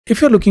If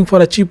you're looking for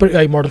a cheaper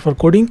AI model for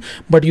coding,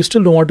 but you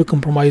still don't want to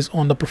compromise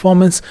on the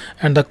performance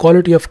and the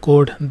quality of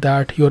code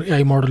that your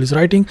AI model is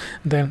writing,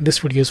 then this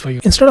video is for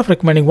you. Instead of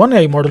recommending one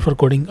AI model for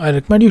coding, I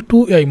recommend you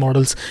two AI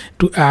models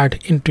to add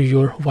into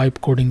your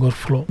Vibe coding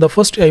workflow. The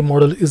first AI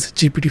model is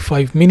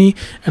GPT-5 Mini,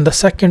 and the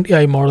second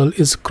AI model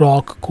is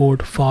Grok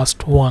Code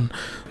Fast 1.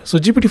 So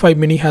GPT-5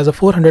 Mini has a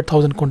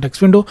 400,000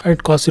 context window, and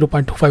it costs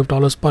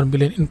 $0.25 per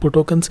million input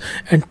tokens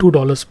and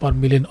 $2 per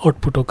million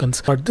output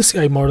tokens. But this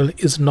AI model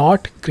is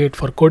not great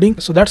for coding.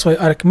 So that's why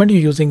I recommend you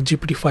using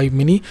GPT-5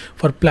 Mini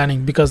for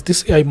planning, because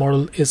this AI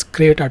model is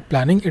great at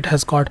planning. It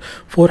has got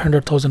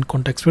 400,000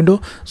 context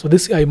window. So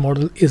this AI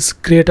model is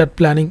great at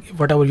planning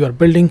whatever you are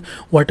building,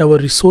 whatever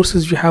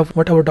resources you have,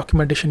 whatever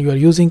documentation you are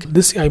using.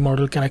 This AI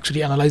model can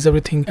actually analyze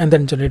everything and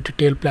then generate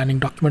detailed planning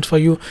documents for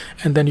you.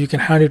 And then you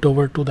can hand it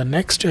over to the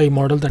next AI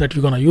model that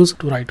you're gonna use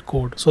to write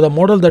code. So the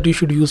model that you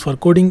should use for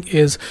coding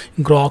is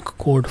Grok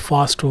Code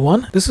Fast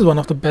 1. This is one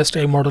of the best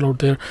AI model out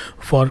there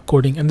for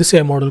coding, and this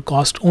AI model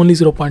costs only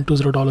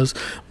 $0.20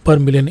 per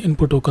million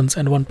input tokens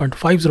and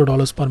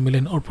 $1.50 per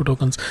million output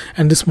tokens,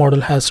 and this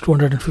model has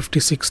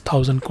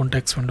 256,000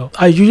 context window.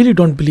 I usually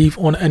don't believe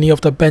on any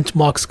of the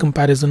benchmarks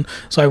comparison,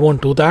 so I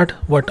won't do that.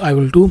 What I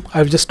will do,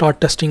 I will just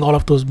start testing all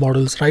of those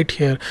models right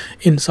here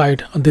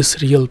inside this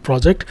real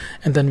project,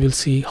 and then we'll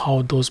see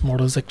how those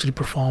models actually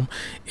perform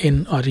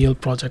in a real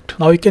project.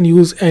 Now you can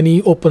use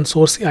any open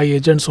source AI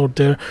agents out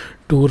there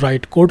to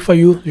write code for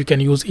you. You can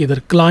use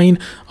either Klein,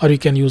 or you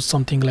can use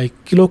something like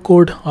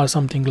Code or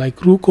something like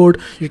Grok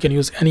Code. You can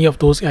use any of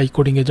those AI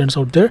coding agents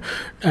out there,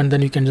 and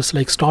then you can just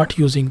like start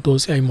using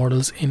those AI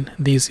models in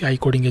these AI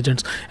coding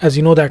agents. As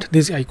you know that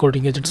these AI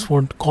coding agents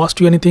won't cost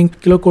you anything.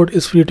 Code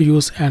is free to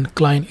use and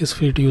Klein is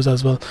free to use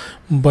as well.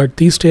 But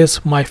these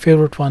days my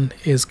favorite one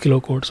is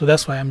Code. So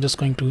that's why I'm just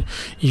going to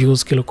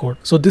use Code.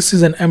 So this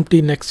is an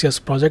empty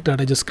Next.js project that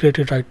I just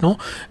created right now.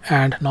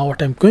 And now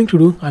what I'm going to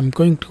do, I'm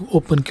going to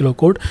open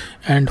Code.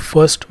 And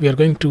first we are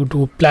going to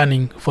do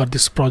planning for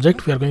this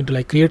project. We are going to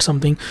like create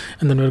something,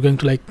 and then we're going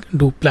to like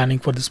do planning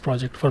for this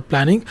project. For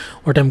planning,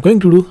 what I'm going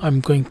to do, I'm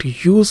going to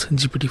use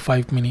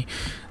GPT-5 Mini.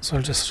 So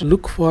I'll just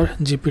look for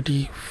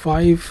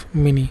GPT-5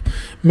 Mini.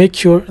 Make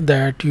sure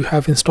that you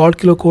have installed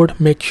Code,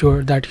 make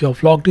sure that you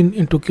have logged in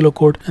into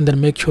Code, and then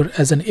make sure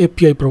as an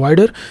API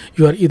provider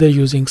you are either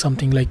using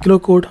something like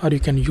Code, or you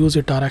can use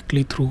it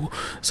directly through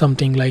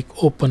something like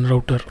Open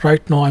Router.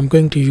 Right now I'm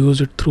going to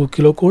use it through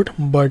Code,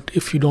 but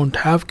if you don't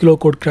have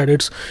Code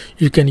credits,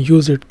 you can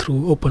use it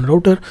through Open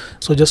Router.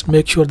 So just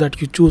make sure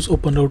that you choose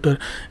Open Router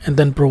and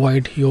then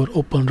provide your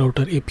Open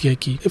Router API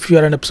key. If you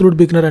are an absolute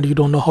beginner and you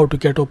don't know how to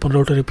get Open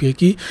Router API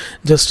key,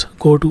 just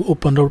go to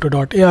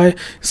openrouter.ai,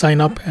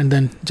 sign up, and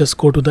then just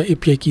go to the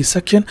API key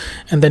section,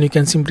 and then you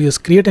can simply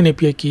just create an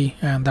API key,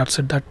 and that's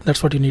it.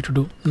 That's what you need to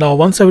do. Now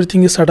once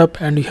everything is set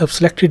up and you have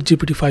selected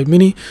GPT-5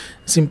 Mini,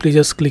 simply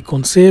just click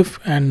on save,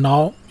 and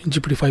now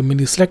GPT-5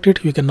 Mini is selected.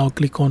 You can now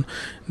click on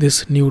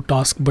this new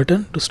task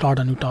button to start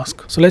a new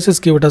task. So let's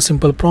just give it a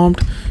simple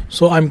prompt.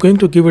 So I'm going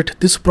to give it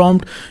this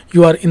prompt: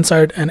 you are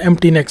inside an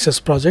empty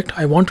Next.js project.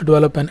 I want to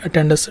develop an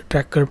attendance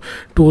tracker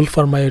tool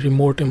for my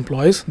remote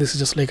employees. This is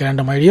just like a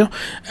random idea,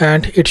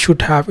 and it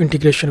should have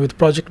integration with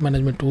project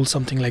management tools,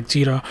 something like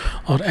Jira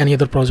or any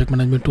other project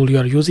management tool you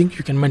are using.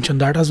 You can mention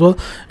that as well,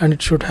 and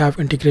it should have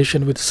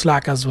integration with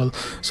Slack as well.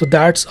 So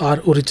that's our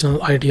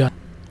original idea.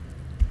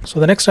 So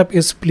the next step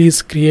is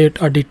please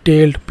create a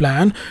detailed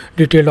plan,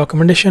 detailed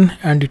documentation,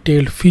 and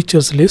detailed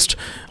features list.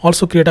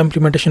 Also create an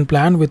implementation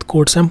plan with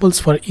code samples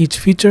for each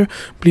feature.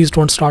 Please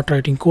don't start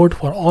writing code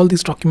for all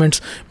these documents.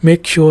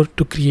 Make sure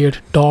to create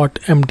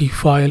 .md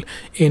file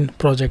in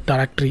project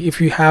directory. If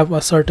you have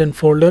a certain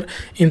folder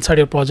inside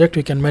your project,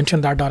 you can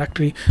mention that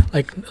directory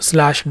like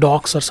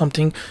 /docs or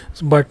something,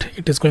 but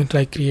it is going to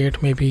like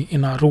create maybe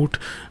in a root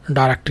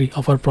directory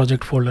of our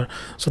project folder.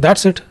 So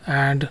that's it,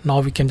 and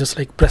now we can just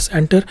like press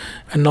enter,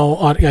 and now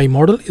our AI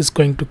model is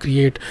going to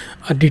create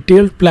a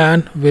detailed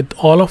plan with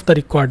all of the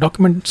required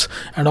documents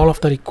and all of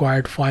the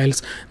required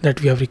files that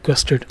we have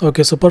requested.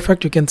 Okay, so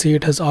perfect. You can see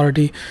it has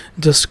already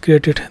just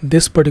created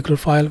this particular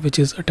file, which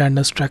is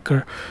attendance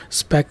tracker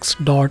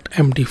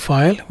specs.md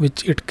file,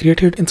 which it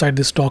created inside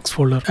this docs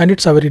folder, and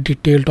it's a very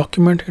detailed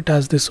document. It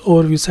has this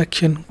overview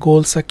section,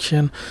 goal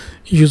section,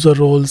 user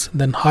roles,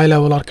 then high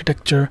level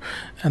architecture,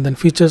 and then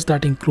features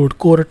that include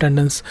core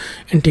attendance,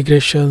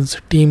 integrations,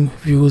 team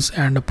views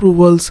and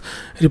approvals,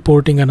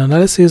 reporting and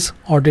analysis,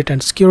 audit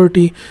and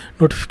security,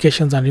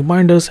 notifications and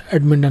reminders,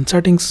 admin and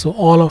settings. So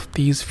all of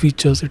these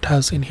features it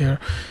has in here.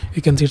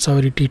 You can see it's a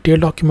very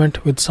detailed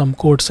document with some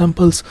code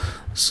samples.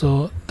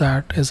 So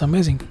that is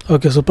amazing.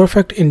 Okay, so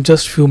perfect. In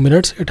just few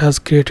minutes it has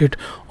created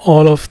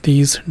all of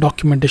these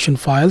documentation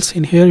files.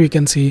 In here you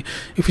can see,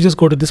 if you just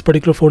go to this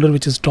particular folder,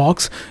 which is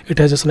docs, it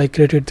has just like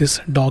created this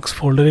docs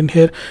folder in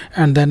here,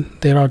 and then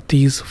there are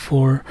these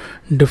 4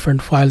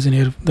 different files in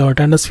here: the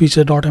attendance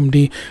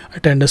feature.md,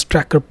 attendance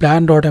tracker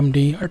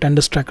plan.md,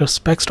 attendance tracker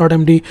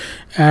specs.md,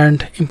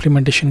 and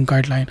implementation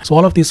guideline. So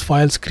all of these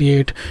files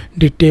create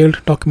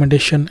detailed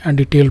documentation and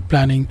detailed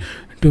planning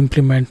to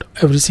implement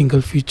every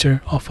single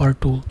feature of our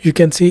tool. You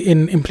can see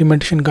in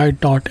implementation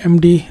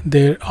guide.md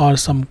there are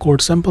some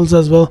code samples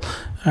as well,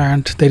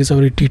 and there is a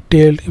very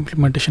detailed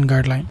implementation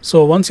guideline.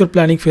 So once your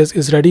planning phase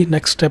is ready,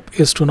 next step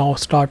is to now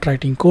start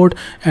writing code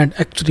and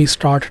actually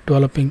start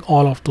developing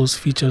all of those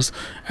features.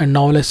 And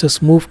now let's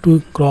just move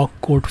to Grok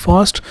Code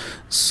Fast.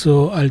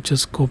 So I'll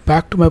just go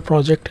back to my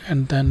project,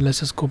 and then let's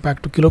just go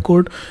back to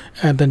Code,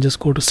 and then just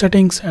go to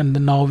settings, and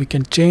then now we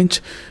can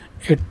change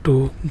it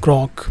to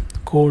Grok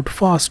Code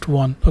Fast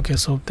 1. Okay,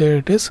 so there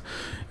it is,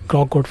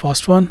 Grok Code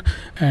Fast 1.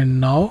 And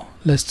now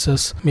let's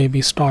just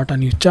maybe start a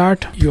new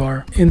chat. You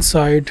are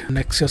inside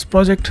Next.js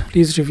project.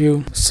 Please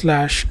review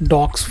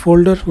 /docs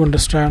folder to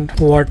understand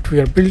what we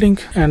are building,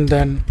 and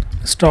then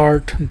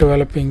start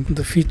developing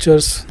the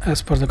features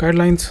as per the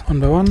guidelines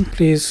one by one.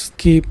 Please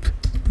keep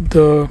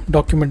the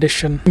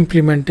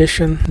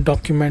implementation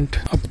document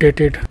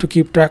updated to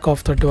keep track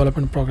of the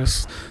development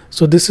progress.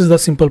 So this is the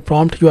simple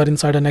prompt. You are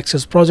inside a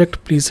Next.js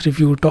project. Please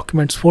review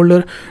documents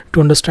folder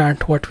to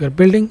understand what we are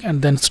building,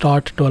 and then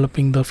start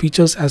developing the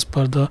features as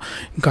per the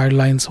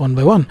guidelines one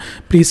by one.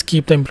 Please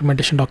keep the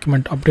implementation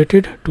document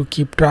updated to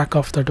keep track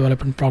of the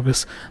development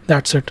progress.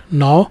 That's it.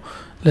 Now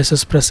let's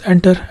just press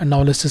enter, and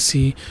now let's just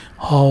see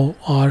how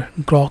our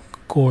Grok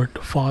Code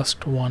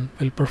Fast 1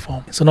 will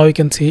perform. So now you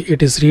can see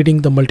it is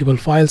reading the multiple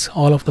files,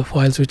 all of the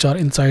files which are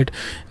inside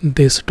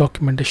this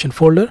documentation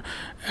folder.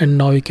 And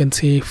now you can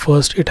see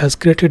first it has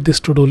created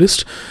this to-do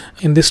list.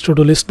 In this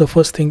to-do list, the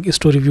first thing is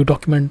to review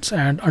documents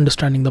and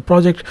understanding the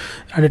project,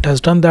 and it has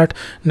done that.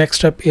 Next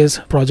step is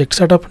project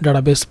setup,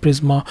 database,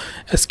 Prisma,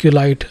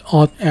 SQLite,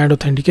 auth and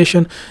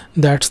authentication.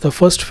 That's the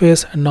first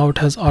phase, and now it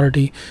has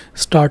already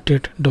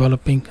started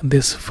developing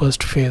this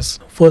first phase.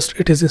 First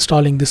it is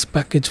installing this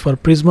package for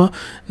Prisma,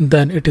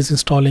 then it is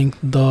installing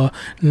the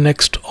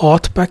next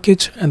auth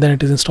package, and then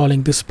it is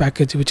installing this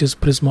package which is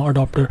Prisma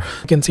adapter.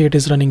 You can see it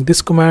is running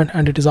this command,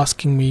 and it is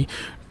asking me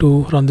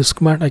to run this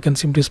command. I can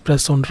simply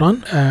press on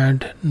run,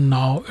 and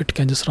now it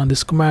can just run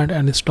this command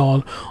and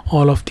install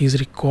all of these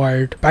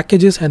required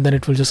packages, and then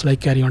it will just like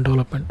carry on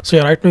development. So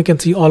yeah, right now you can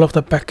see all of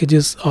the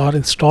packages are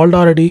installed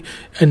already,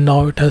 and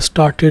now it has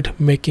started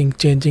making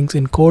changes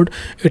in code.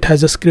 It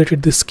has just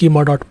created this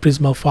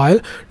schema.prisma file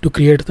to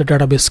create the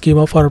database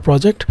schema for our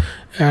project,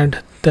 and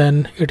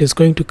then it is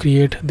going to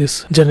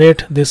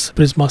generate this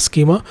Prisma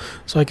schema.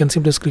 So I can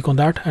simply just click on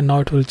that, and now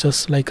it will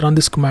just like run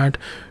this command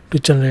to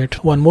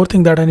generate. One more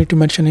thing that I need to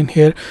mention in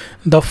here,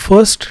 the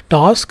first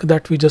task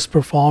that we just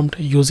performed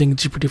using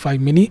GPT-5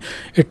 Mini,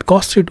 it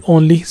costed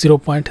only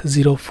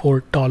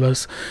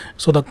 $0.04.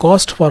 So the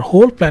cost for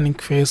whole planning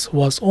phase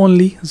was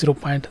only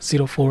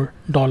 $0.04.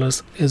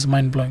 Is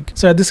mind-blowing.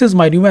 So yeah, this is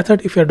my new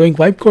method. If you're doing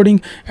vibe coding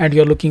and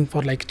you're looking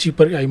for like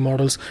cheaper AI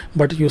models,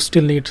 but you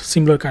still need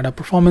similar kind of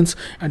performance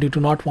and you do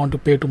not want to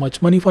pay too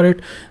much money for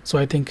it, so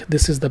I think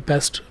this is the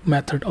best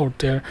method out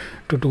there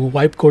to do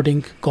vibe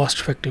coding cost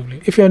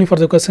effectively. If you have any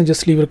further questions,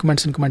 just leave your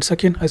comments in the comment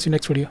section. I see you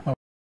next video. Bye.